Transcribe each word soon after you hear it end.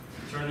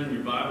Turn in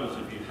your Bibles,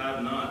 if you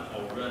have not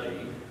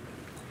already,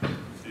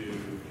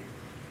 to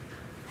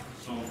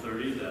Psalm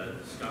 30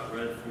 that Scott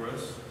read for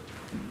us.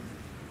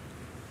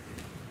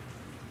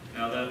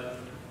 Now that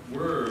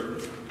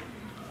word,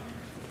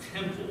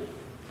 temple,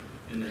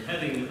 in the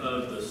heading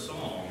of the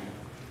psalm,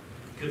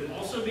 could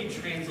also be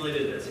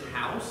translated as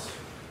house.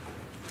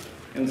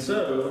 And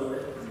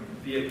so,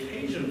 the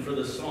occasion for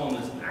the psalm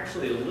is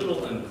actually a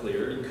little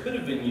unclear. It could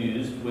have been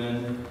used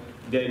when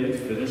David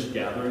finished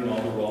gathering all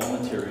the raw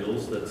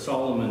materials that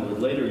Solomon would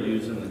later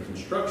use in the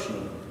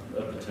construction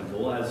of the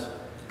temple, as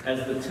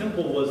the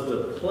temple was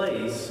the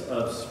place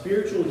of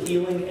spiritual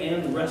healing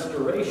and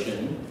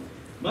restoration.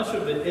 Much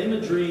of the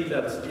imagery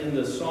that's in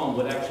the psalm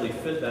would actually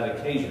fit that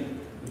occasion,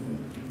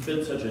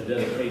 fit such a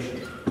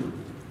dedication.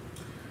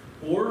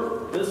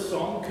 Or this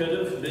psalm could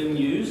have been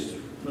used,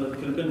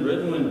 could have been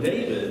written when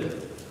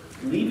David,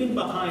 leaving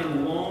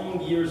behind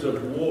long years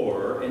of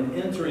war and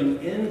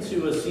entering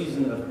into a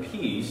season of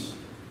peace,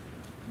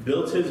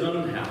 built his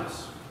own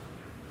house.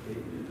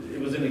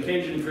 It was an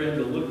occasion for him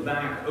to look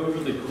back over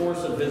the course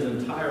of his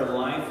entire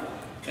life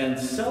and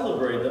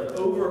celebrate the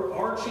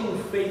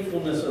overarching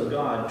faithfulness of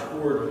God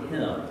toward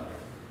him.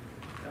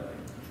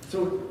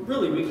 So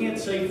really, we can't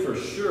say for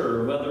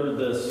sure whether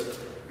this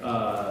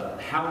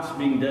house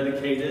being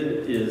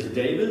dedicated is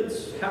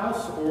David's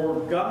house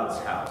or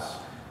God's house.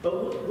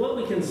 But what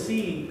we can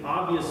see,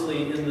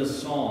 obviously, in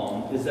this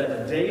psalm is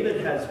that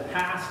David has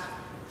passed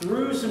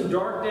through some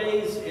dark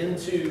days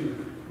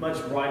into much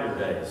brighter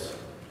days.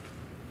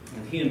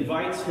 And he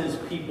invites his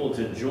people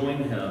to join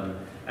him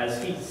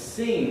as he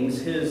sings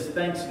his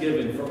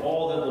thanksgiving for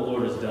all that the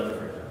Lord has done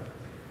for him.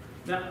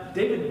 Now,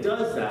 David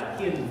does that.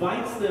 He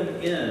invites them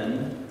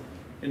in,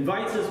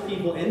 invites his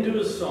people into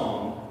his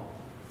song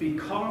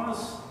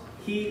because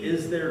he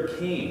is their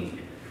king.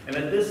 And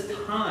at this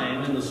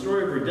time in the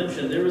story of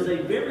redemption, there was a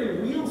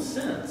very real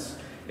sense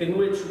in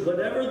which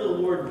whatever the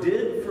Lord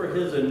did for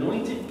his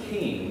anointed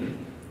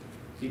king,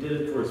 he did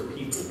it for his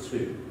people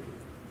too.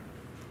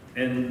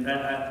 And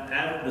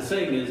the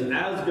saying is,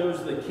 as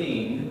goes the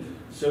king,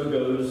 so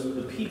goes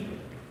the people.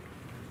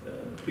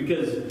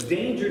 Because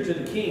danger to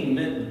the king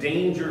meant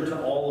danger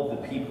to all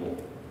of the people.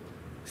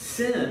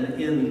 Sin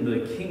in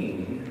the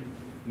king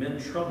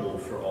meant trouble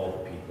for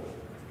all the people.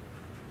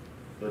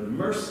 But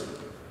mercy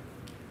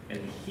and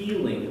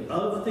healing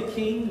of the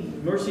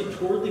king, mercy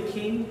toward the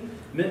king,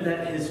 meant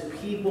that his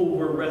people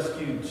were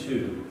rescued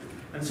too.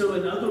 And so,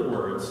 in other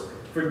words,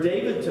 for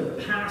David to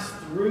pass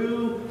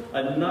through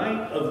a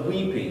night of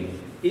weeping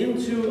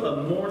into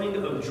a morning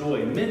of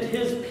joy meant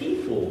his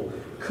people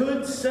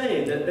could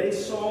say that they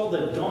saw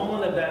the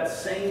dawn of that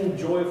same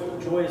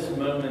joyous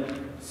moment,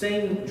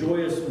 same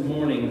joyous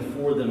morning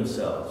for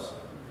themselves.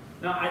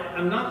 Now,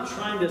 I'm not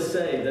trying to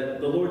say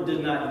that the Lord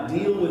did not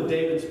deal with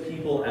David's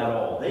people at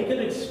all. They could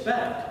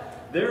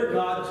expect their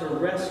God to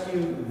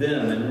rescue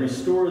them and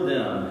restore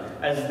them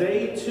as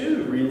they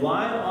too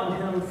relied on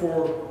him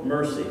for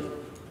mercy.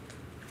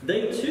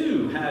 They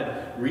too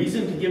had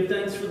reason to give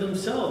thanks for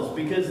themselves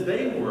because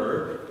they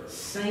were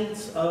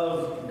saints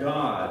of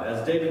God,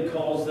 as David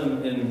calls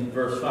them in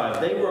verse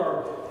 5. They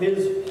were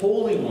his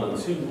holy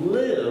ones who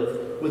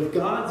live with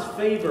God's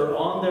favor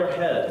on their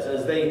heads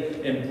as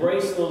they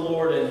embrace the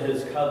Lord and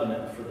his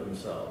covenant for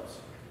themselves.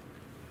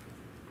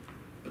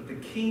 But the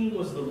king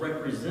was the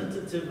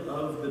representative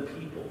of the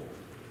people.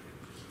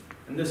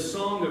 And this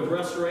song of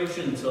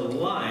restoration to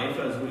life,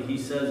 as he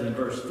says in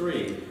verse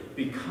 3,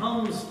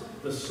 becomes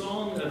the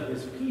song of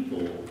his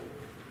people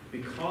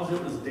because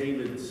it was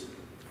David's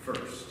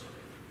first.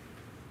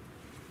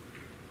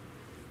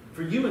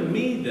 For you and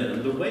me,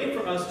 then, the way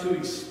for us to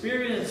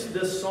experience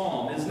this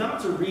psalm is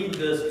not to read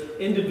this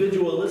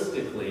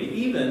individualistically,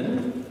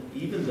 even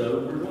though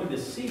we're going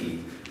to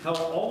see how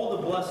all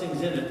the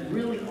blessings in it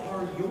really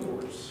are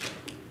yours.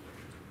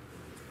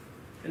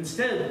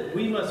 Instead,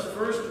 we must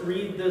first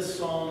read this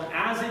psalm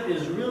as it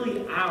is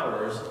really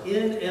ours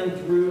in and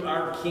through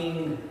our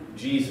King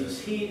Jesus.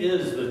 He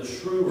is the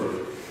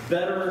truer,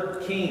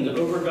 better king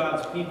over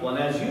God's people. And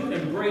as you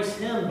embrace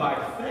him by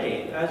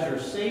faith as your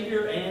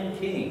Savior and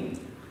King,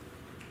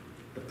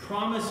 the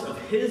promise of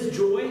his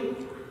joy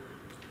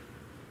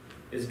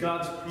is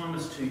God's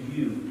promise to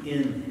you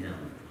in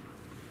him.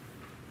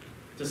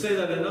 To say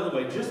that another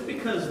way, just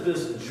because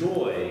this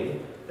joy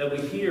that we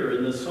hear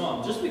in this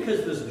psalm, just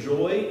because this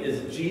joy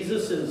is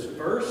Jesus's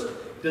first,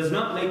 does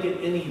not make it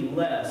any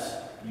less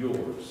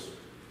yours.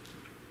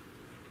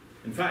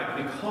 In fact,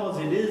 because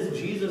it is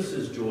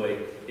Jesus' joy,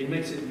 it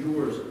makes it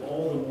yours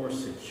all the more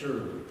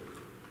securely.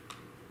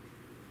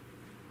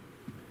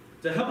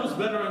 To help us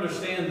better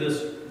understand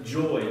this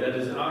joy that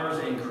is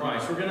ours in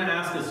Christ, we're going to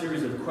ask a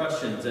series of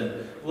questions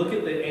and look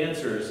at the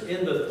answers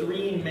in the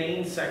three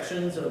main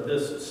sections of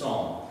this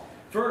psalm.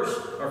 First,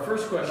 our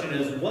first question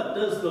is, what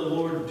does the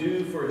Lord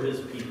do for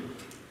his people?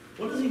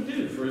 What does he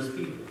do for his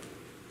people?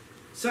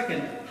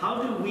 Second,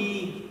 how do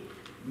we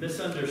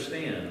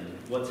misunderstand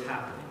what's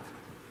happening?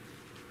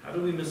 How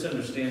do we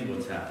misunderstand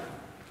what's happening?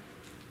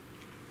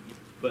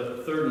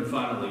 But third and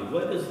finally,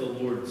 what is the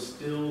Lord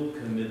still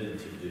committed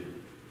to do?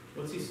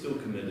 What's he still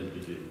committed to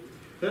do?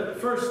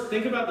 But first,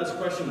 think about this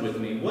question with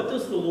me. What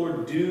does the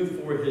Lord do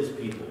for his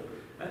people?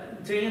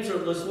 To answer,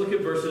 let's look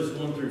at verses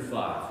 1 through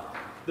 5.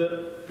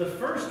 The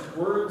first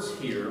words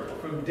here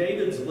from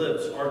David's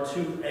lips are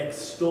to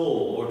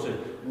extol or to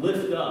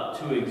lift up,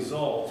 to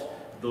exalt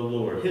the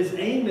Lord. His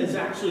aim is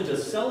actually to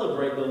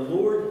celebrate the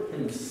Lord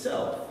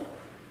himself,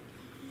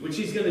 which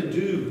he's going to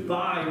do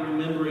by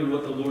remembering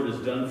what the Lord has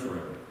done for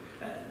him.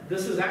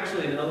 This is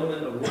actually an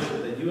element of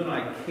worship that you and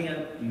I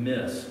can't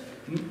miss.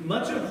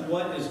 Much of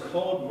what is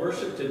called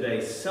worship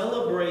today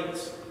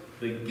celebrates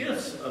the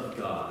gifts of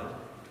God,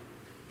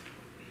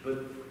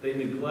 but it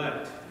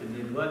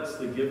neglects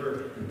the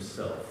giver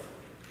himself.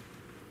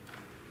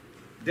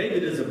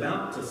 David is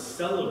about to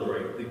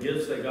celebrate the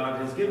gifts that God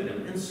has given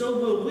him, and so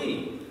will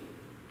we.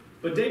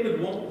 But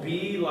David won't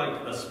be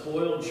like a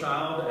spoiled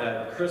child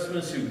at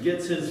Christmas who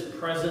gets his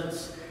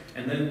presents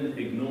and then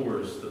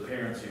ignores the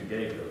parents who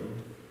gave them.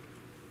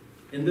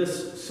 In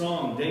this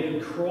song,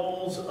 David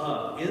crawls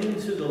up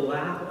into the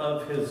lap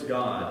of his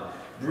God,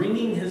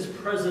 bringing his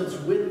presents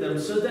with them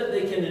so that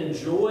they can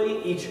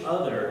enjoy each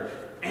other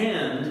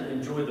and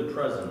enjoy the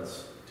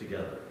presents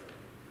together.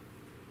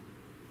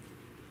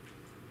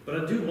 But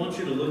I do want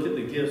you to look at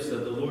the gifts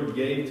that the Lord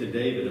gave to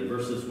David in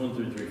verses 1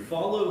 through 3.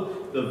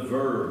 Follow the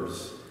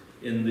verbs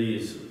in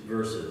these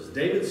verses.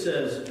 David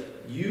says,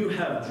 "You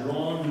have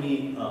drawn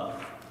me up."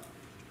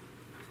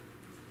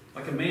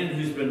 Like a man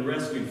who's been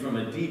rescued from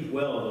a deep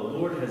well, the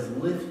Lord has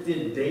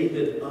lifted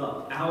David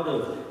up out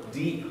of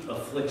deep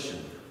affliction.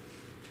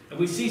 And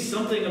we see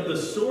something of the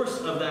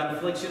source of that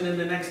affliction in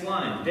the next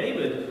line.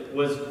 David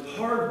was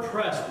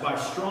hard-pressed by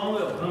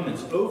strong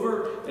opponents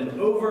over and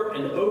over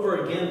and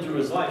over again through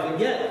his life. And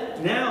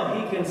yet, now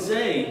he can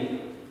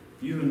say,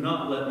 "You have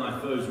not let my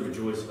foes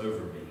rejoice over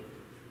me."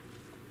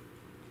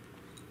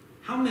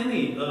 How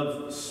many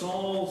of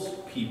Saul's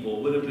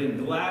people would have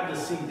been glad to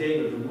see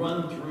David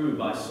run through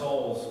by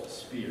Saul's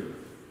spear?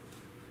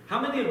 How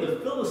many of the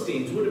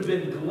Philistines would have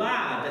been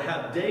glad to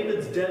have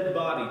David's dead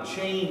body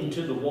chained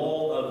to the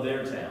wall of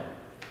their town?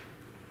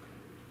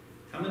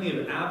 How many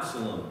of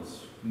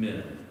Absalom's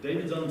men,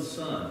 David's own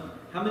son,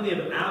 how many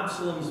of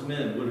Absalom's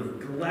men would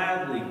have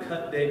gladly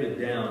cut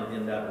David down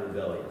in that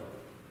rebellion?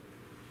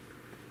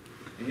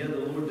 And yet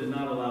the Lord did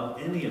not allow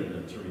any of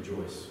them to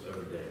rejoice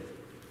over David.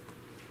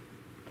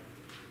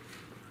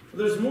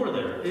 There's more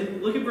there.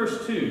 Look at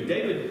verse 2.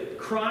 David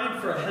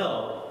cried for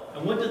help.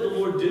 And what did the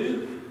Lord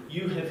do?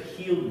 "You have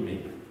healed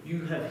me."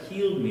 You have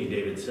healed me,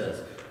 David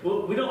says.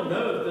 Well, we don't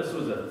know if this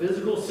was a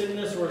physical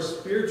sickness or a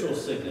spiritual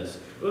sickness.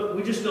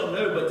 We just don't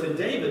know. But to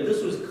David,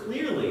 this was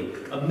clearly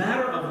a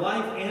matter of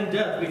life and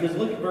death. Because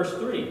look at verse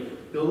 3.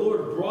 The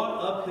Lord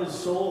brought up his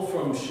soul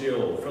from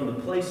Sheol, from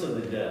the place of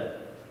the dead.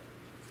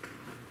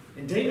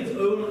 In David's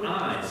own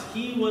eyes,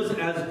 he was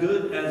as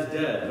good as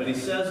dead. But he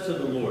says to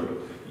the Lord,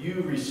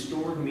 "You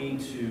restored me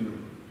to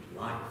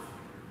life."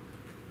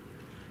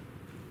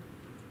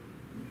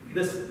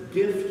 This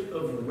gift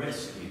of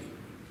rescue,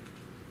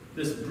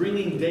 this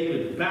bringing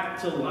David back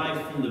to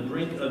life from the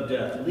brink of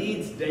death,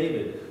 leads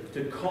David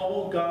to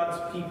call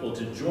God's people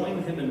to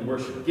join him in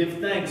worship. "Give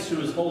thanks to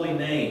his holy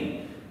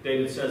name,"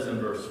 David says in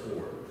verse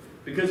 4.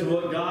 Because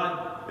what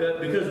God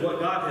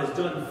has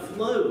done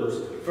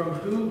flows from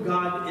who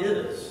God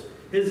is.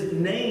 His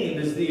name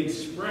is the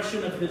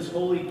expression of his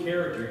holy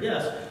character.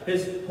 Yes,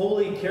 his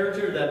holy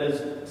character that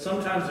is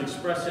sometimes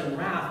expressed in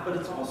wrath, but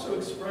it's also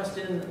expressed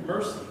in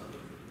mercy.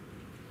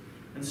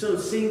 And so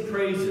sing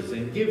praises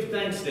and give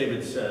thanks,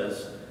 David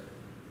says,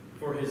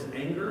 for his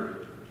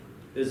anger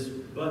is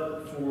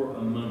but for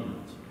a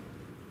moment,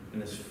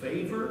 and his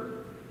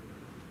favor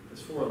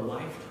is for a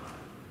lifetime.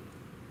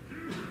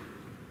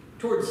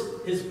 Towards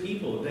his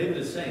people, David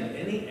is saying,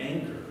 any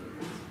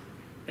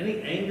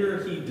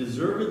anger he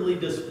deservedly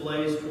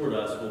displays toward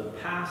us will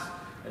pass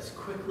as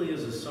quickly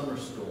as a summer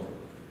storm.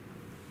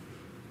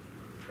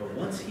 But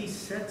once he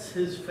sets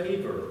his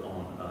favor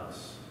on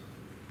us,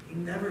 he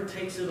never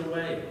takes it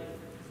away.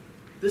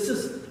 This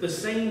is the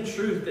same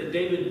truth that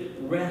David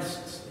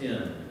rests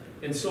in.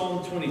 In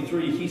Psalm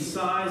 23, he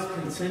sighs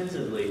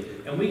contentedly,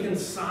 and we can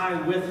sigh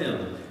with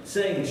him,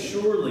 saying,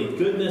 "Surely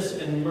goodness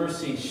and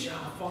mercy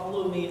shall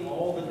follow me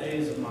all the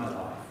days of my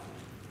life."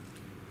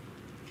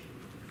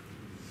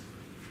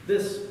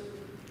 This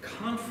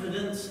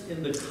confidence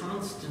in the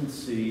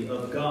constancy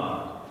of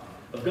God,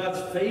 of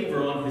God's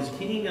favor on his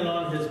king and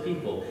on his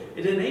people,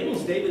 it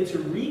enables David to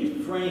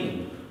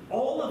reframe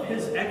all of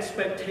his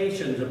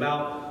expectations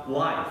about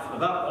life,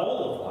 about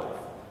all of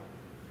life.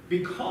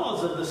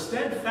 Because of the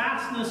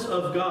steadfastness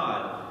of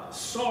God,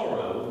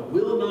 sorrow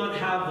will not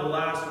have the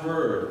last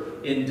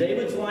word in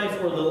David's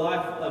life or the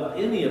life of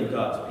any of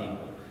God's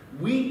people.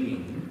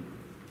 Weeping,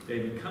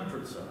 David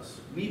comforts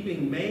us,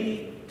 weeping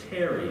may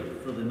tarry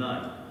for the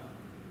night,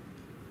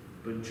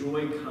 but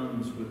joy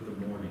comes with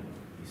the morning,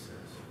 he says.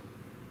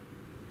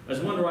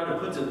 As one writer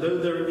puts it, though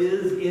there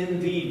is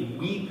indeed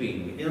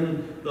weeping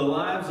in the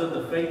lives of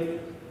the faithful,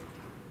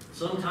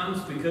 sometimes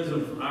because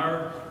of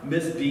our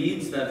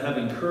misdeeds that have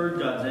incurred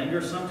God's anger,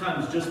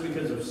 sometimes just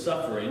because of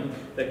suffering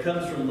that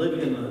comes from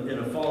living in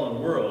a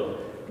fallen world,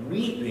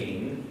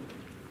 weeping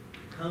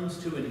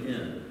comes to an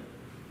end.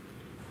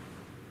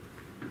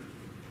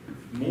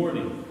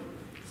 Mourning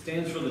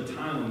stands for the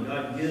time when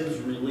God gives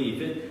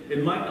relief.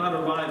 It might not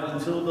arrive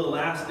until the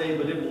last day,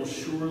 but it will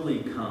surely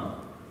come.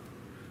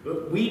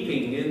 But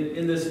weeping,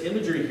 in this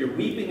imagery here,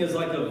 weeping is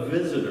like a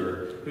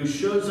visitor who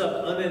shows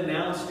up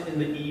unannounced in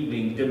the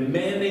evening,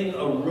 demanding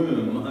a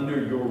room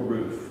under your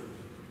roof.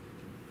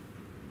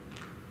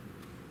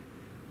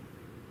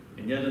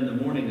 And yet in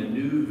the morning, a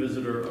new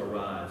visitor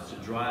arrives to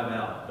drive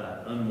out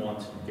that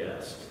unwanted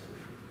guest.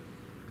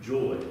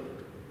 Joy,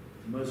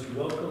 the most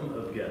welcome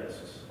of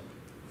guests.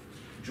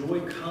 Joy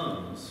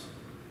comes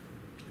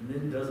and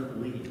then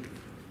doesn't leave.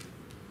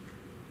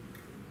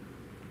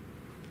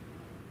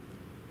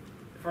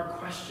 If our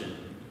question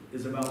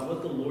is about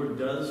what the Lord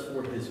does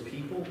for his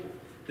people,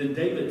 then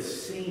David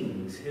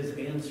sings his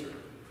answer.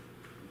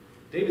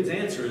 David's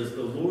answer is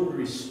the Lord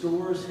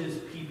restores his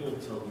people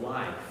to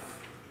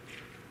life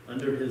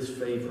under his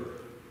favor.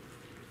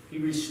 He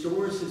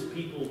restores his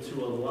people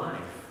to a life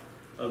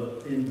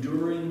of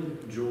enduring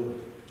joy.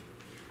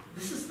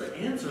 This is the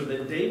answer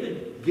that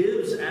David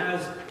gives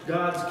as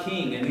God's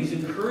king, and he's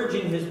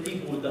encouraging his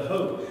people with the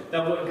hope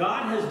that what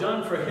God has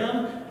done for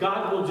him,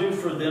 God will do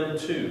for them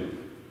too.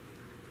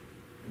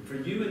 And for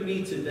you and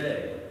me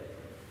today,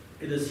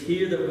 it is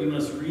here that we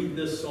must read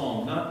this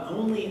psalm, not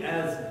only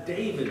as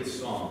David's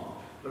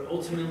song, but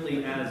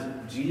ultimately as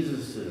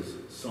Jesus'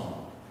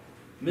 song,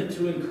 meant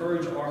to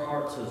encourage our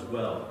hearts as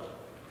well.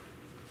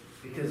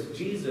 Because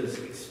Jesus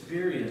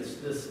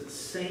experienced this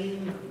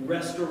same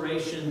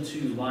restoration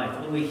to life.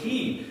 Only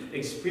he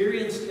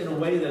experienced in a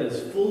way that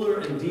is fuller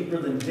and deeper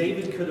than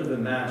David could have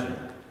imagined.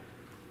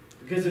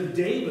 Because if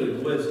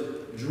David was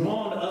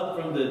drawn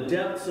up from the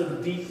depths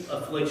of deep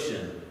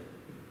affliction,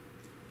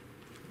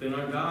 then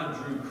our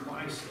God drew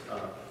Christ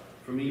up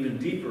from even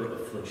deeper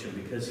affliction,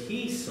 because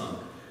he sunk,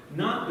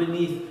 not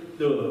beneath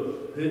the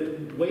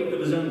weight of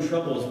his own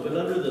troubles, but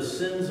under the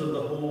sins of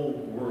the whole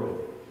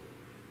world.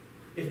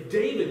 If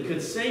David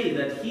could say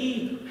that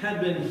he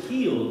had been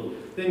healed,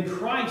 then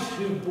Christ,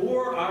 who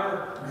bore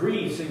our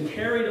griefs and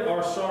carried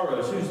our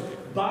sorrows, whose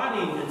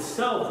body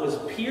itself was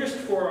pierced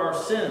for our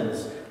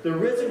sins, the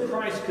risen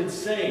Christ could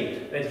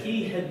say that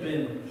he had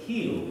been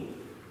healed,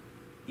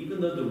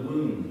 even though the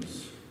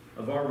wounds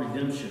of our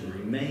redemption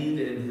remained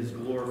in his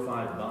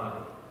glorified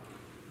body.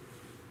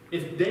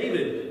 If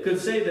David could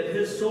say that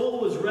his soul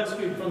was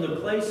rescued from the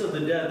place of the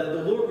dead, that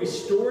the Lord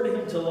restored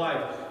him to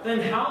life, then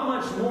how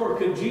much more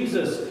could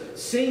Jesus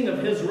sing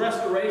of his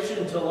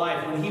restoration to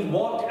life when he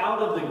walked out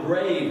of the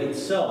grave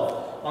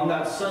itself on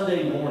that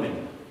Sunday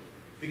morning?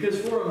 Because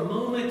for a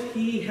moment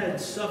he had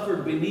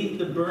suffered beneath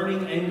the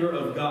burning anger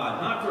of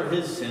God, not for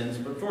his sins,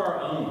 but for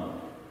our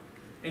own.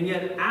 And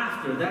yet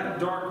after that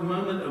dark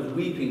moment of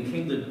weeping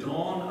came the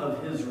dawn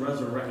of his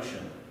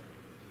resurrection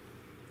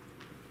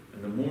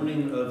and the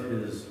morning of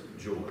his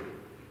joy.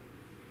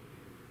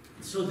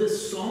 So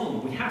this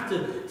song, we have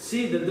to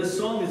see that this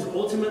song is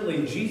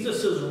ultimately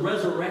Jesus'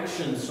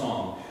 resurrection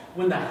song,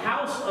 when the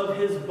house of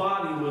his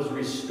body was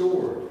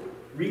restored,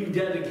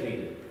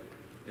 rededicated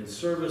in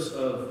service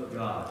of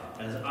God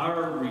as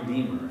our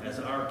Redeemer, as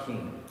our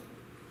King.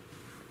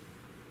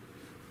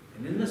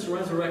 And in this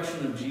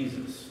resurrection of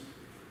Jesus,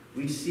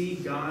 we see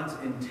God's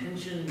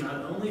intention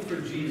not only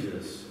for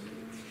Jesus,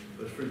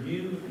 but for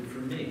you and for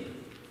me.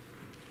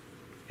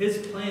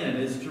 His plan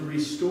is to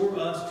restore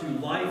us to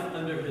life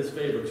under his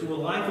favor, to a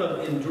life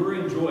of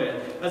enduring joy.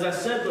 As I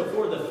said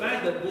before, the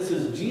fact that this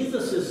is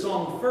Jesus'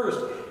 song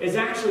first is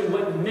actually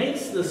what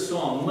makes the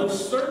song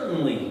most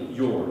certainly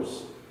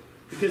yours.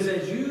 Because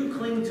as you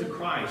cling to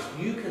Christ,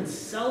 you can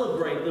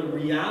celebrate the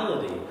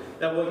reality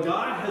that what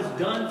God has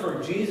done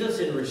for Jesus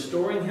in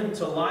restoring him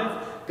to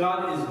life,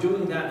 God is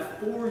doing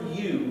that for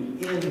you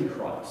in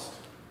Christ.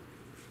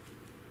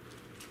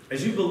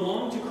 As you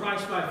belong to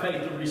Christ by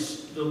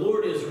faith, the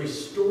Lord is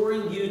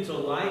restoring you to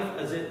life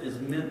as it is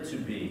meant to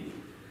be.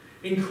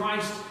 In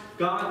Christ,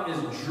 God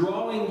is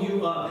drawing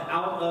you up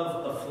out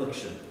of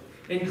affliction.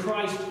 In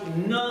Christ,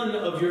 none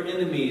of your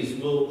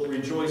enemies will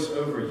rejoice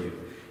over you.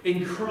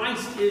 In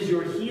Christ is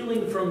your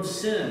healing from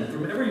sin,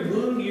 from every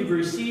wound you've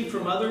received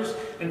from others,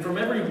 and from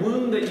every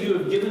wound that you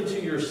have given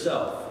to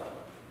yourself.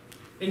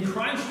 In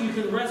Christ, you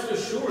can rest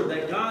assured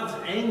that God's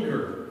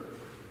anger,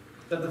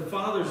 that the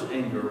Father's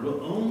anger,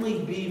 will only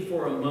be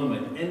for a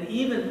moment, and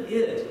even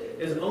it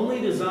is only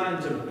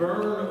designed to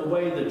burn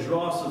away the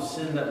dross of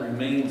sin that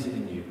remains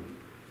in you.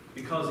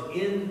 Because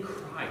in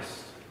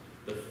Christ,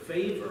 the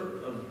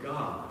favor of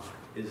God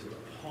is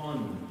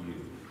upon you.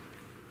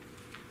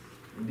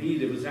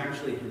 Indeed, it was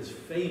actually his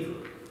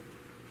favor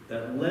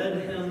that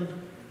led him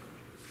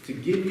to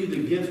give you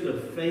the gift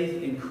of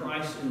faith in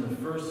Christ in the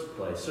first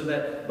place, so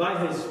that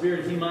by his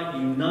Spirit he might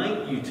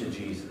unite you to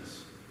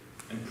Jesus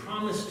and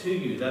promise to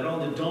you that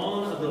on the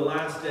dawn of the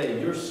last day,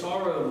 your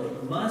sorrow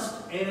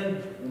must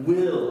and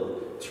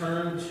will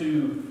turn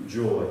to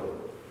joy,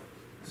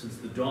 since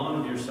the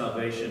dawn of your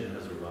salvation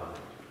has arrived.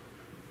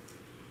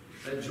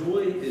 That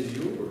joy is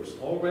yours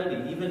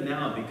already, even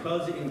now,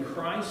 because in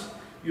Christ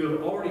you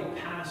have already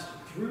passed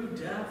through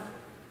death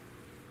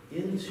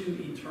into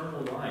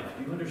eternal life.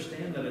 Do you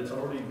understand that it's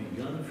already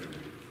begun for you?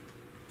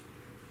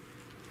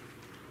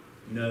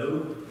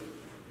 No,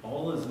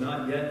 all is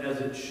not yet as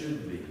it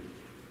should be.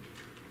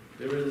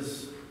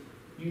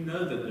 You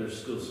know that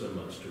there's still so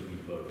much to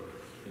revoke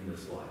in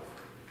this life.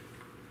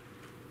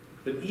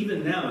 But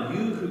even now,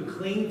 you who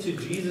cling to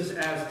Jesus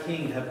as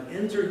King have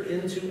entered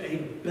into a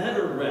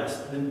better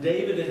rest than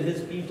David and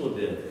his people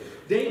did.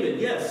 David,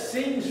 yes,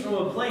 sings from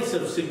a place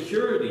of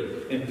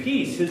security and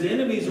peace. His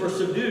enemies were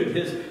subdued.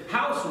 His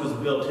house was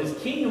built. His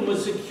kingdom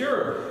was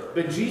secure.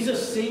 But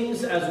Jesus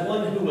sings as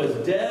one who was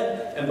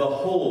dead and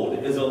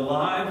behold, is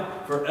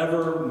alive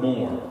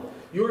forevermore.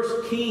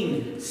 Your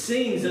King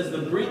sings as the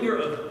bringer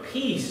of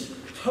peace,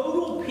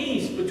 total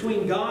peace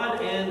between God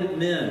and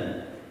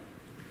men.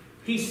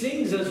 He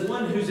sings as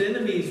one whose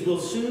enemies will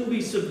soon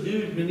be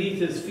subdued beneath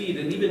his feet.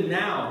 And even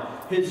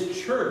now,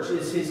 his church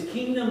is his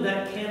kingdom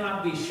that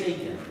cannot be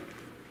shaken.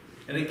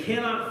 And it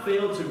cannot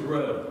fail to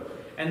grow.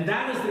 And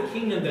that is the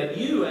kingdom that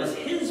you, as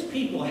his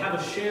people, have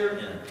a share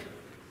in.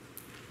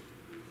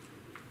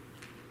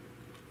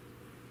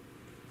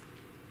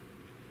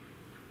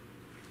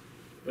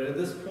 But at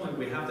this point,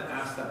 we have to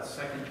ask that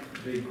second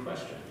big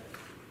question.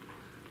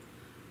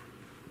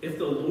 If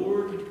the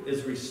Lord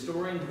is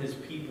restoring his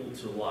people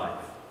to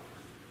life,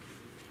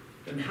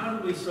 then how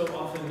do we so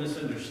often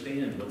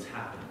misunderstand what's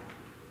happening?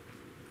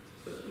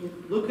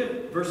 Look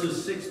at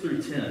verses 6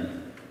 through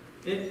 10.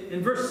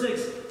 In verse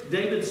 6,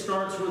 David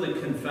starts with a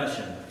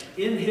confession.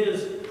 In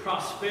his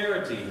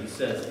prosperity, he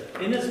says,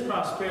 in his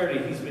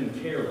prosperity, he's been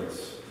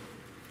careless.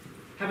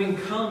 Having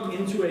come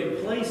into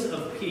a place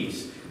of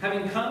peace,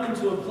 having come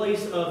into a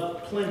place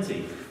of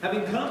plenty,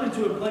 having come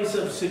into a place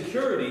of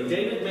security,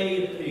 David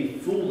made a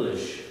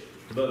foolish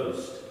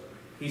boast.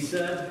 He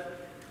said,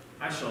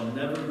 I shall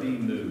never be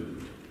moved.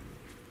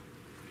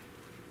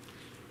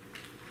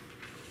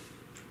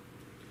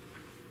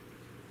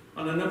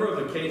 On a number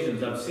of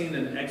occasions, I've seen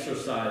an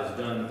exercise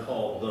done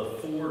called the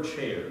 4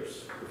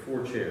 chairs. The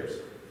 4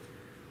 chairs.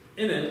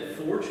 In it,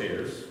 4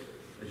 chairs,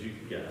 as you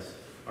could guess,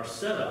 are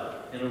set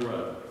up in a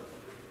row.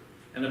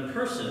 And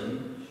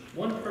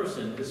one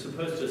person is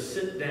supposed to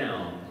sit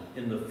down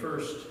in the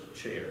first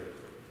chair.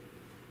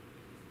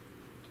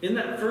 In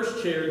that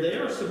first chair, they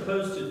are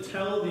supposed to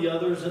tell the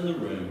others in the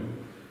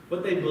room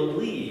what they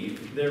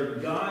believe their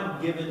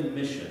God-given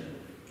mission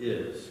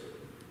is.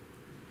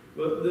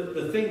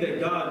 The thing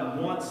that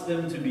God wants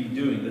them to be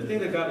doing, the thing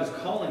that God is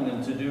calling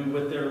them to do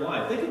with their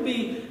life. They can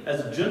be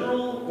as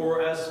general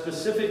or as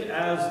specific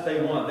as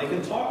they want. They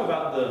can talk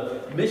about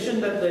the mission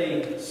that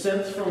they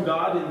sense from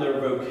God in their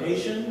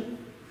vocation.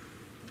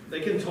 They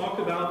can talk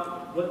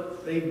about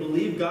what they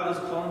believe God is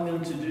calling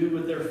them to do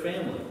with their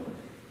family.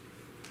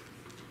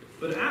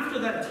 But after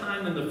that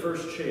time in the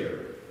first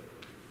chair,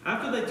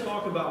 after they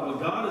talk about what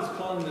God is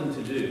calling them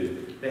to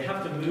do, they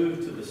have to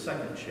move to the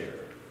second chair.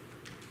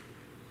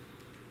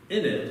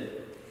 In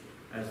it,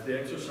 as the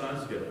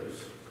exercise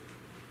goes,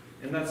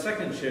 in that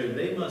second chair,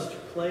 they must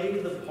play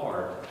the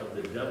part of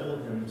the devil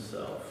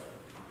himself.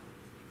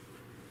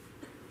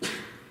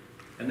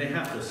 And they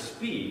have to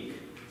speak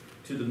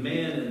to the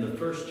man in the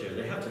first chair.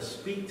 They have to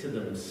speak to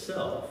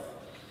themselves.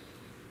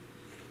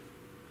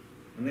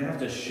 And they have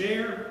to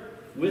share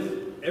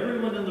with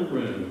everyone in the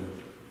room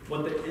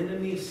what the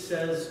enemy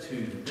says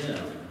to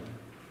them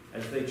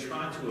as they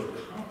try to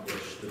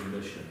accomplish the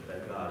mission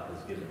that God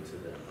has given to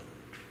them.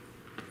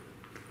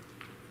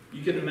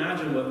 You can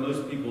imagine what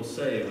most people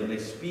say when they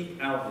speak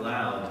out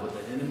loud what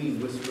the enemy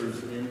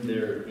whispers in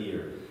their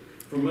ear.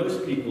 For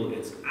most people,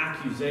 it's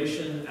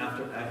accusation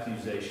after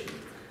accusation.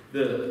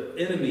 The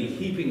enemy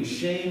heaping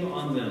shame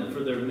on them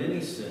for their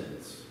many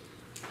sins,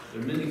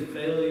 their many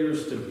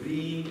failures to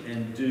be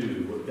and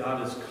do what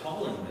God is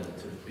calling them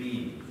to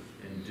be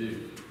and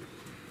do.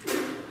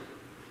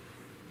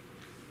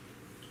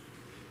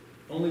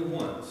 Only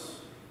once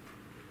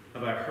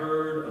have I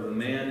heard of a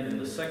man in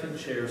the second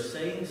chair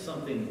saying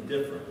something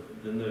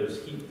different than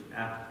those heaped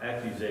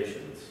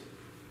accusations.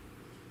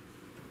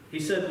 He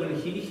said when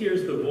he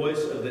hears the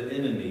voice of the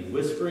enemy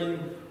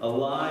whispering a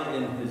lie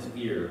in his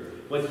ear,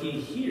 what he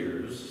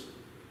hears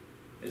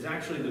is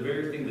actually the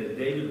very thing that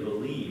David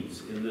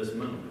believes in this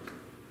moment.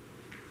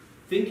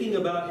 Thinking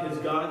about his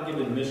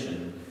God-given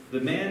mission, the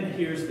man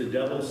hears the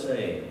devil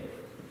saying,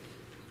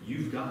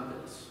 "You've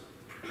got this.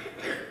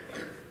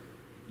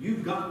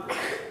 You've got this."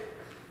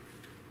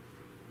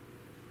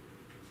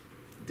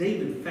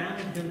 David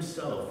found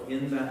himself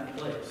in that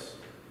place,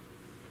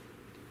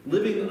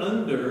 living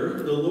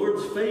under the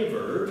Lord's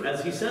favor,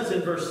 as he says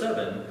in verse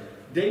 7,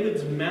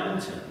 David's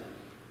mountain,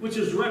 which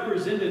is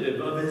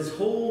representative of his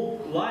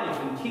whole life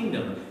and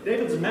kingdom.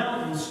 David's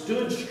mountain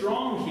stood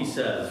strong, he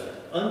says,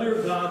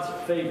 under God's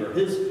favor.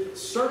 His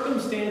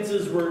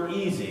circumstances were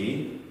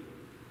easy,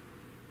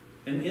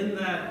 and in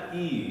that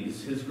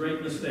ease, his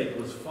great mistake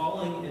was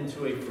falling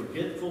into a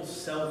forgetful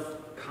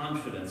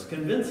self-confidence,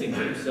 convincing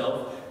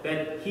himself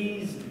that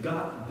he's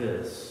got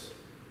this.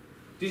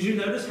 Did you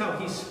notice how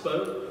he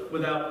spoke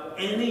without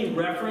any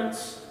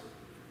reference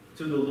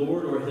to the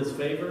Lord or his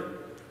favor?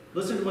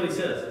 Listen to what he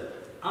says.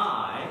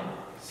 I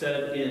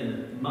said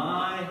in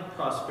my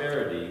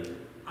prosperity,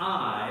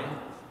 I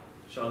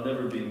shall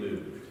never be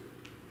moved.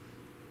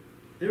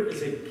 There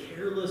is a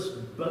careless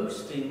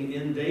boasting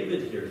in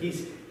David here.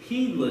 He's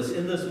heedless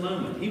in this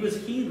moment. He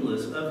was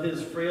heedless of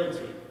his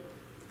frailty.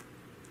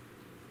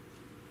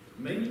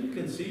 Maybe you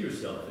can see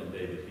yourself in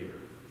David here.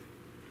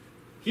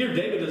 Here,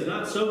 David is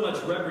not so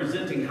much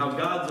representing how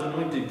God's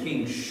anointed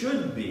king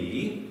should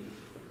be,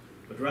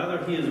 but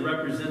rather he is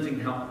representing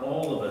how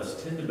all of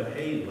us tend to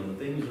behave when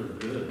things are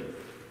good.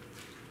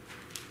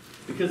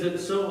 Because it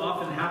so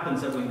often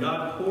happens that when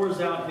God pours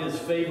out his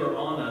favor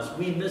on us,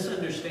 we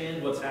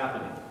misunderstand what's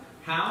happening.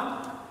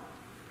 How?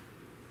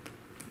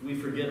 We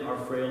forget our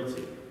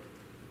frailty.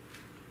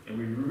 And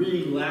we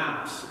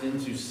relapse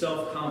into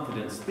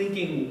self-confidence,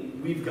 thinking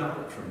we've got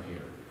it from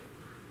here.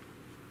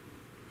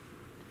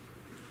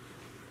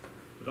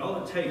 But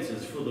all it takes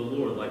is for the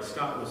Lord, like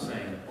Scott was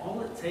saying,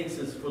 all it takes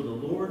is for the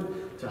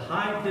Lord to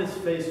hide his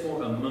face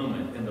for a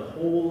moment, and the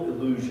whole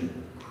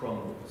illusion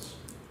crumbles.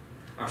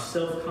 Our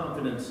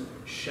self-confidence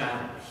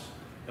shatters.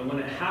 And when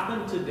it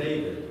happened to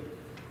David,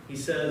 he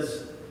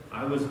says,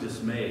 I was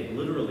dismayed.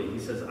 Literally, he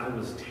says, I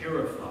was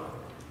terrified.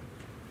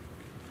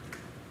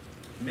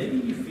 Maybe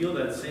you feel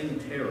that same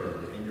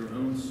terror in your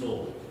own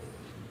soul.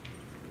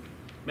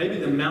 Maybe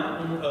the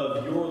mountain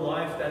of your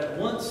life that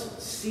once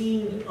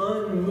seemed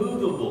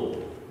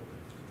unmovable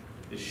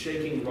is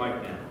shaking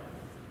right now.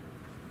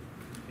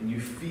 And you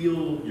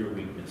feel your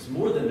weakness.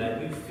 More than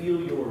that, you feel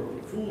your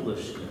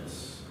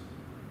foolishness.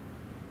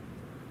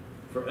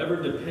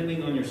 Forever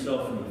depending on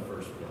yourself in the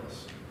first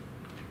place.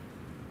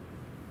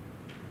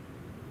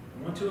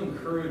 I want to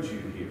encourage you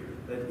here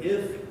that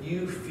if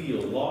you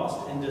feel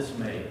lost and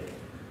dismayed,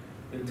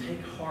 then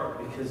take heart,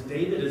 because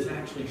David is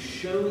actually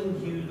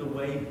showing you the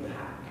way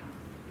back.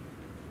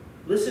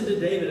 Listen to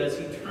David as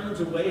he turns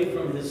away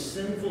from his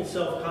sinful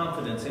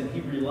self-confidence and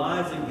he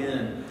relies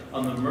again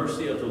on the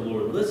mercy of the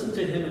Lord. Listen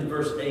to him in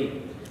verse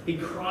 8. He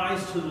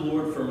cries to the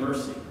Lord for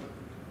mercy.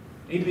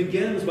 He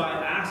begins by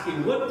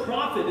asking, what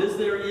profit is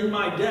there in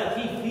my death?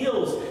 He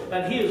feels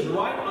that he is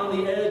right on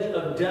the edge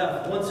of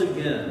death once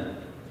again.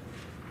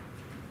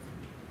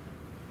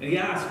 And he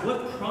asks,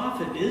 what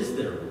profit is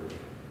there?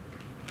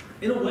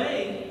 In a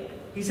way,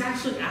 he's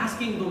actually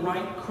asking the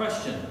right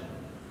question.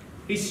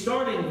 He's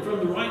starting from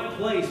the right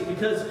place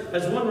because,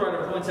 as one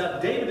writer points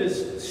out, David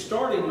is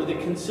starting with a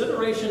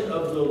consideration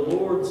of the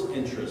Lord's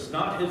interest,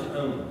 not his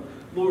own.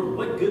 Lord,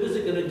 what good is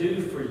it going to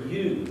do for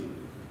you,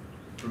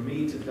 for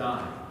me to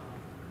die?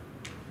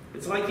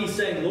 It's like he's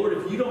saying, Lord,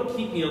 if you don't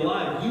keep me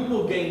alive, you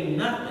will gain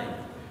nothing,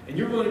 and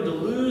you're going to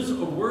lose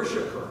a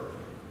worshiper.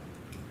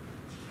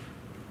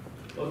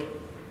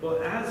 Well,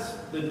 as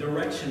the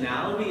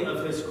directionality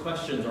of his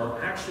questions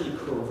are actually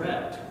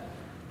correct,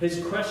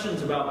 his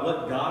questions about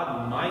what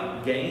God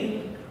might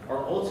gain are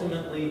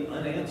ultimately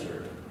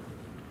unanswered.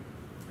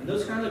 And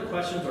those kinds of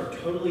questions are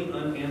totally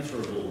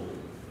unanswerable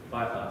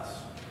by us.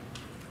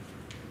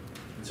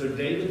 And so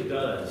David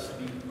does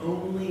the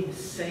only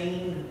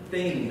sane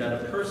thing that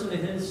a person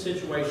in his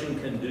situation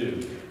can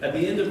do. At the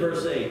end of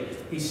verse 8,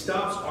 he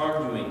stops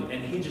arguing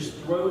and he just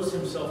throws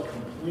himself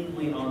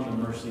completely on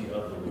the mercy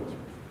of the Lord.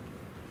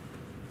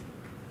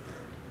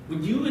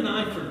 When you and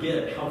I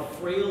forget how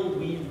frail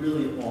we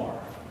really are,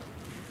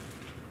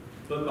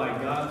 but by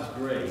God's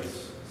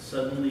grace,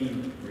 suddenly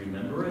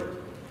remember it,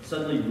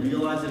 suddenly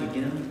realize it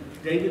again,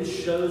 David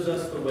shows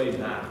us the way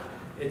back.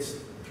 It's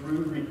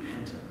through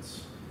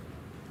repentance.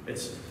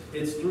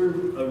 It's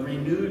through a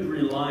renewed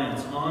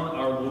reliance on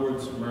our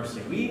Lord's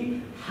mercy.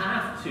 We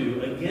have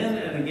to, again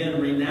and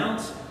again,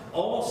 renounce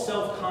all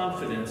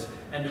self-confidence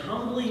and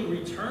humbly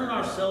return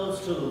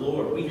ourselves to the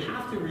Lord. We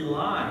have to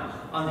rely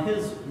on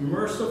his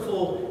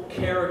merciful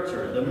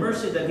character, the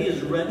mercy that he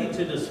is ready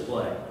to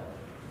display.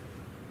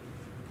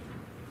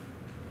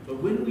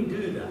 But when we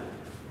do that,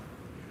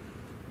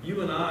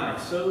 you and I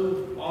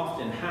so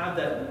often have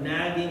that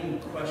nagging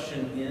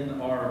question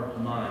in our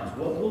minds.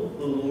 What will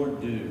the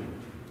Lord do?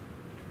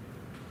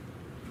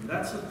 And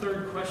that's the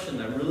third question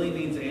that really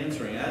needs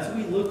answering. As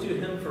we look to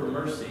him for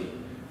mercy,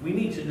 we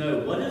need to know,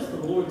 what is the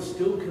Lord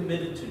still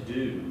committed to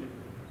do?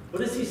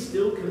 What is he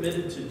still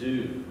committed to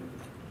do?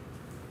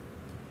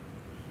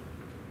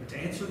 And to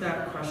answer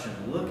that question,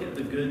 look at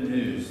the good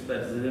news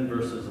that is in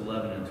verses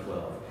 11 and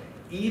 12.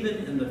 Even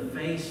in the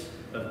face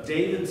of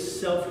David's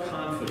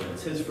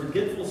self-confidence, his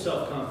forgetful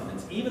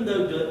self-confidence, even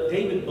though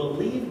David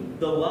believed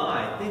the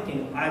lie,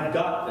 thinking, I've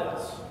got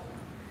this,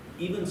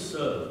 even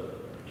so,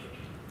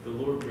 the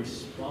Lord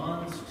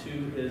responds to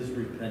his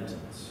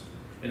repentance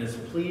and his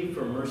plea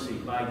for mercy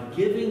by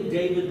giving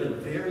David the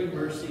very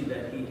mercy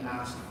that he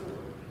asked for.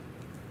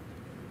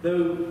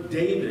 Though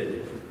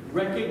David,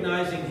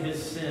 recognizing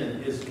his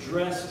sin, is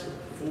dressed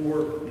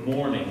for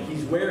mourning.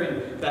 He's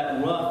wearing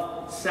that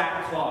rough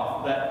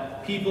sackcloth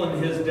that people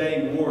in his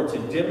day wore to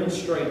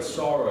demonstrate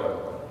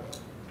sorrow.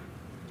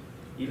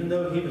 Even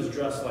though he was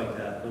dressed like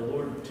that, the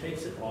Lord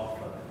takes it off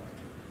of him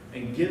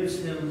and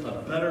gives him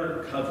a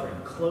better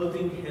covering,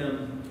 clothing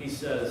him, he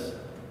says,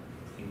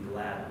 in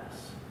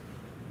gladness.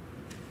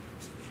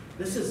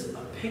 This is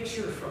a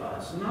picture for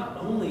us, not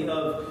only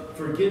of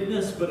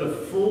forgiveness, but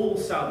of full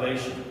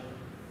salvation.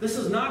 This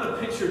is not a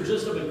picture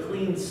just of a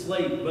clean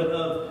slate, but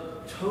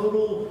of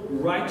total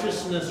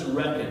righteousness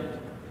reckoned.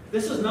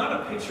 This is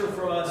not a picture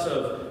for us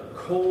of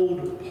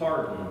cold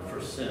pardon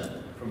for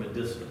sin from a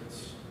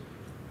distance.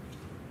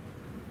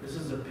 This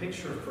is a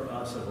picture for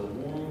us of a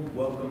warm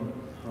welcome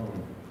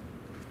home.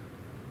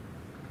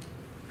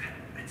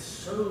 At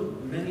so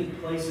many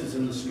places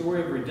in the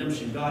story of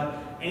redemption, God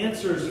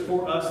answers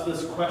for us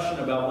this question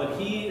about what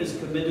He is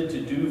committed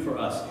to do for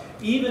us,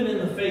 even in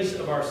the face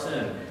of our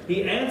sin.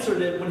 He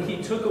answered it when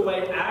He took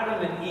away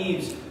Adam and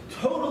Eve's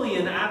totally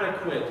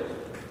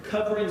inadequate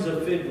coverings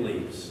of fig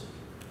leaves,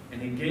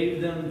 and He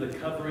gave them the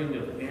covering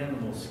of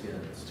animal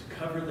skins to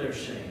cover their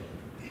shame.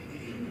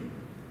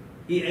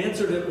 He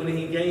answered it when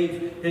He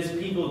gave His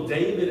people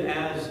David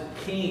as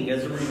king,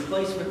 as a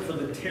replacement for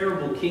the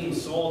terrible King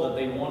Saul that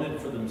they wanted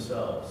for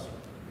themselves.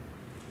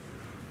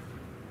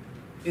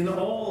 In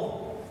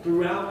all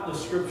throughout the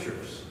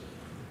Scriptures,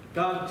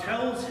 God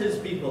tells His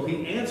people,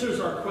 He answers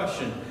our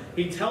question.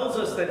 He tells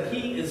us that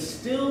He is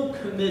still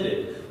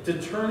committed to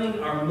turning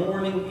our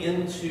mourning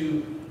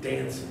into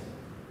dancing.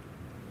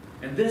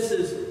 And this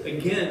is,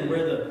 again,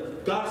 where the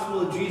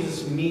gospel of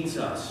Jesus meets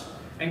us.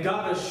 And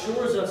God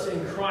assures us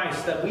in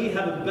Christ that we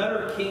have a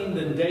better king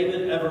than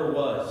David ever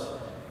was.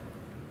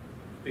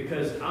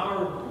 Because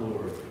our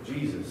Lord,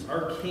 Jesus,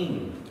 our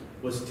King,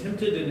 was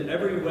tempted in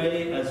every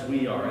way as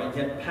we are, and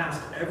yet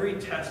passed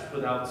every test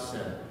without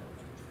sin.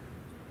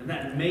 And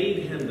that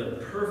made Him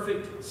the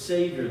perfect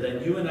Savior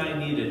that you and I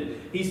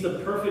needed. He's the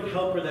perfect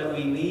helper that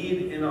we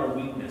need in our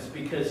weakness,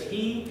 because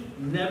He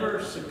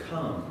never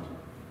succumbed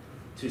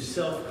to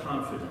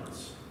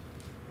self-confidence.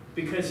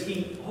 Because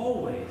He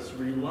always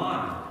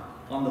relied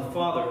on the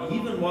Father,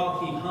 even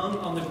while He hung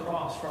on the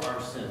cross for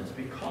our sins.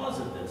 Because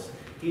of this,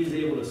 He is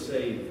able to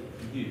save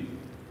you.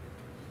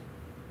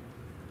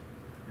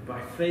 And by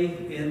faith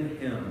in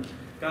Him,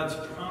 God's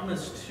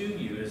promise to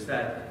you is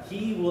that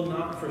He will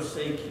not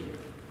forsake you.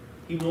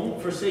 He won't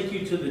forsake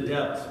you to the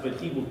depths, but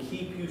He will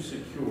keep you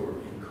secure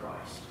in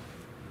Christ.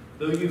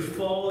 Though you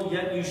fall,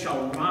 yet you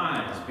shall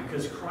rise,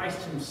 because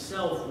Christ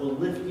Himself will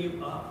lift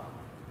you up.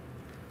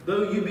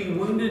 Though you be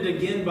wounded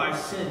again by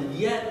sin,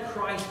 yet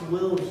Christ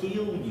will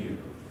heal you.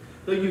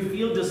 Though you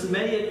feel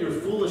dismay at your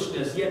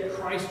foolishness, yet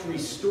Christ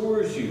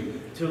restores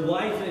you to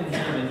life in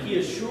Him, and He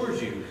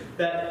assures you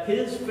that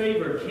His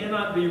favor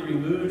cannot be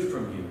removed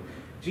from you.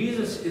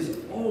 Jesus is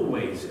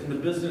always in the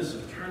business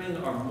of turning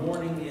our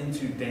mourning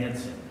into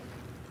dancing.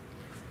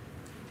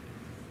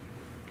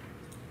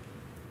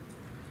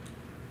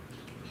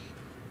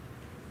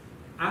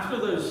 After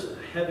those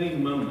heavy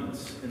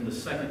moments in the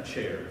second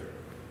chair,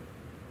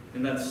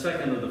 in that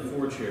second of the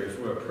four chairs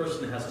where a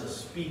person has to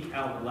speak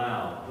out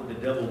loud what the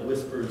devil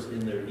whispers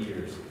in their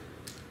ears,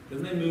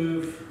 then they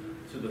move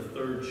to the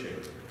third chair.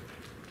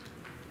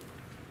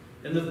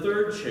 In the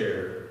third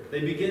chair, they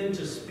begin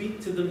to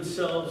speak to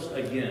themselves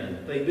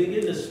again. They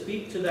begin to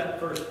speak to that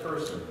first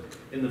person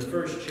in the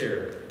first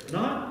chair,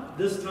 not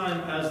this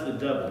time as the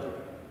devil,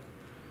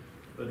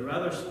 but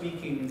rather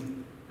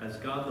speaking as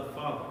God the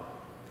Father.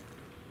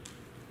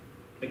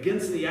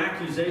 Against the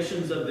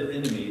accusations of the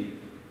enemy,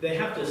 they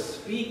have to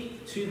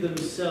speak to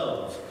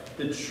themselves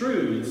the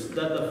truths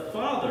that the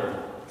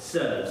Father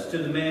says to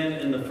the man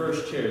in the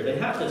first chair. They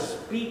have to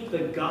speak the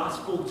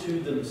gospel to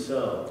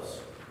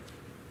themselves.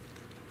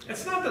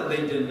 It's not that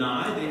they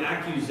deny the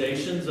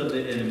accusations of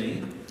the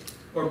enemy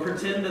or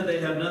pretend that they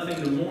have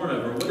nothing to mourn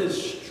over. What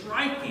is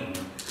striking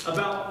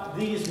about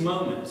these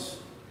moments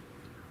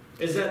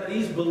is that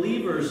these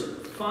believers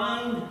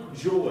find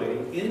joy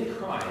in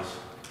Christ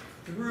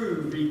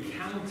through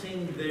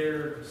recounting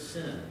their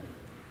sin.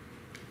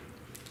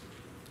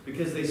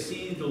 Because they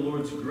see the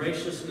Lord's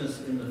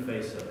graciousness in the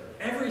face of it.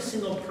 Every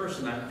single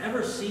person I've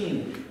ever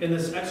seen in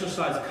this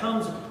exercise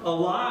comes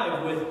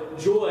alive with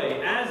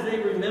joy as they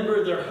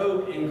remember their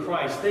hope in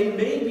Christ. They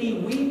may be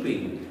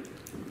weeping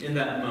in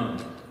that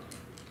moment,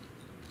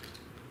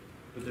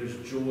 but there's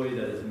joy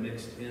that is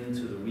mixed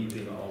into the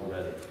weeping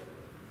already.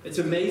 It's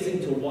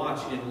amazing to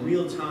watch in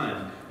real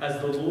time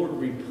as the Lord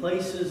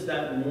replaces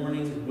that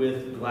mourning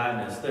with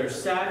gladness. Their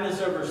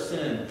sadness over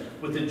sin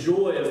with the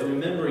joy of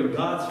remembering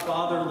God's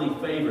fatherly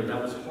favor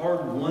that was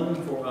hard-won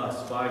for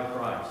us by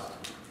Christ.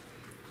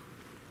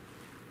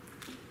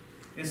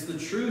 It's the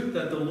truth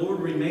that the Lord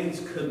remains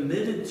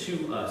committed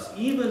to us,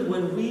 even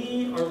when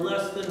we are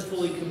less than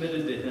fully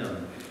committed to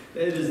Him.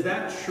 It is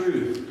that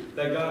truth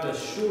that God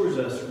assures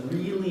us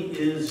really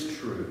is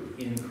true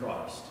in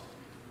Christ.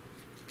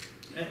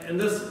 And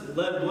this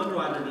led one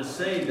writer to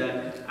say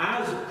that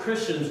as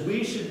Christians,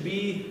 we should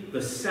be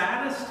the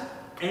saddest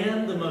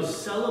and the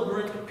most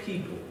celebrant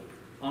people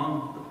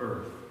on the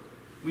earth.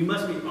 We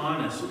must be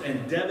honest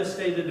and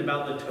devastated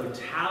about the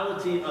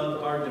totality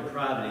of our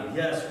depravity.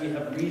 Yes, we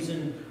have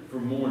reason for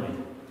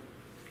mourning,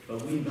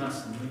 but we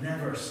must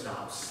never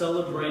stop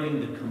celebrating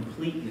the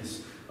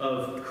completeness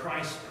of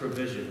Christ's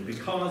provision,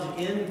 because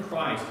in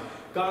Christ,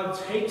 God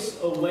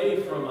takes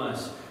away from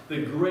us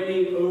the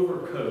gray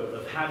overcoat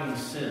of having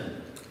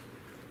sinned,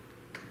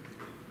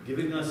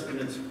 giving us in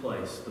its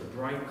place the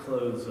bright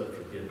clothes of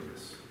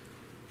forgiveness.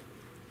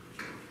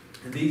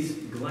 And these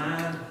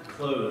glad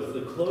clothes,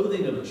 the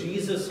clothing of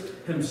Jesus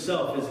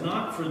himself, is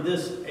not for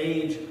this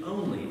age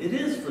only. It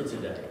is for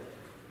today,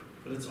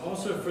 but it's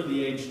also for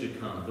the age to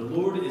come. The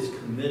Lord is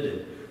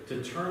committed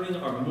to turning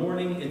our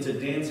mourning into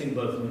dancing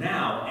both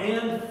now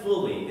and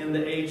fully in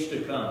the age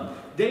to come.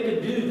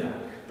 David knew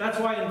that. That's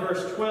why in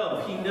verse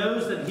 12, he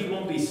knows that he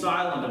won't be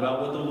silent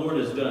about what the Lord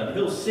has done.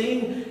 He'll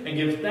sing and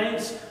give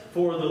thanks to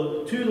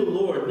the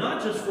Lord,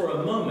 not just for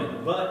a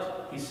moment,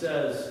 but, he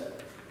says,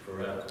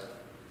 forever.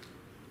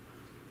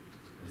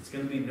 It's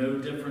going to be no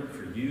different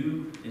for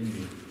you and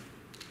me.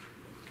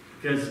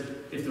 Because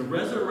if the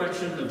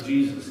resurrection of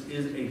Jesus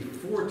is a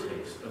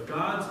foretaste of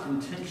God's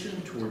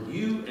intention toward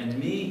you and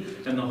me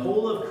and the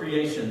whole of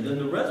creation, then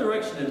the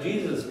resurrection of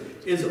Jesus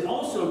is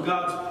also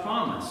God's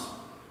promise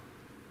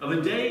of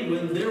a day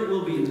when there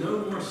will be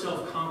no more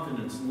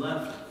self-confidence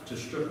left to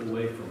strip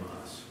away from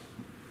us.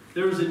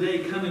 There is a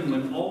day coming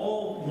when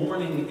all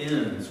mourning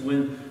ends,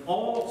 when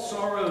all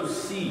sorrows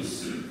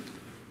cease,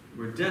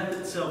 where death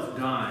itself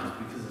dies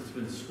because it's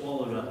been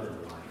swallowed up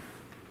in life.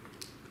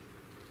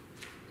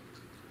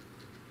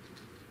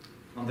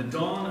 On the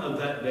dawn of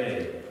that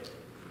day,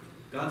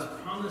 God's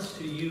promise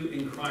to you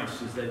in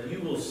Christ is that you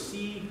will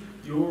see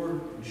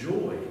your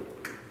joy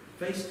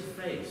face to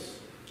face.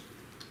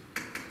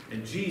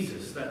 And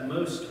Jesus, that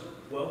most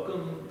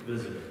welcome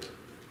visitor,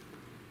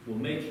 will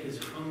make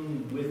his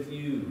home with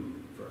you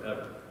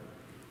forever.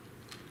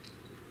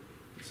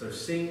 So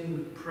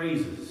sing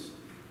praises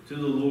to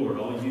the Lord,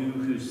 all you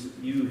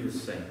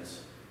his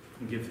saints,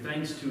 and give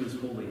thanks to his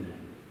holy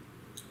name.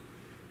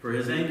 For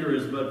his anger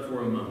is but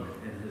for a moment,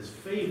 and his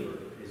favor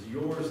is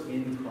yours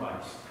in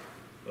Christ,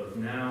 both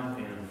now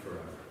and forever.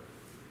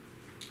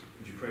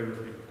 Would you pray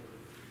with me?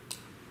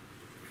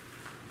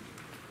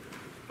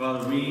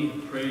 Father, we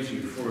praise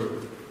you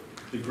for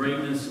the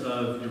greatness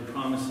of your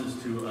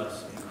promises to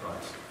us in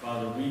Christ.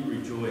 Father, we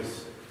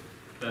rejoice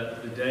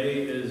that the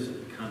day is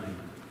coming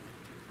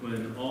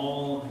when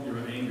all your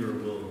anger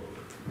will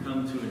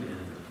come to an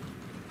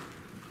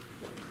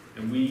end,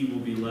 and we will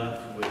be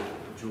left with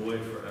joy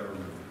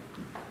forevermore.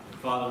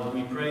 Father,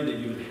 we pray that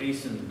you would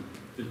hasten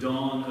the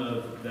dawn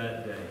of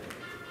that day.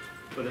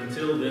 But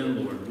until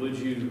then, Lord, would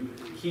you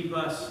keep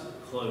us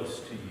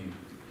close to you?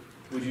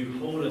 Would you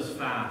hold us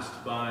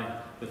fast by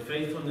the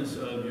faithfulness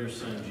of your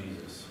Son,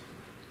 Jesus?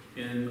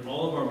 In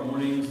all of our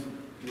mornings,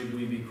 would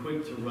we be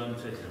quick to run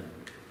to him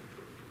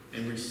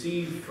and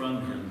receive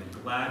from him the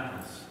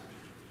gladness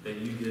that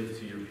you give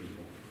to your people?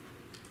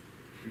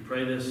 We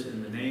pray this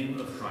in the name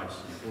of Christ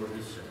and for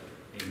his sake.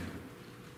 Amen.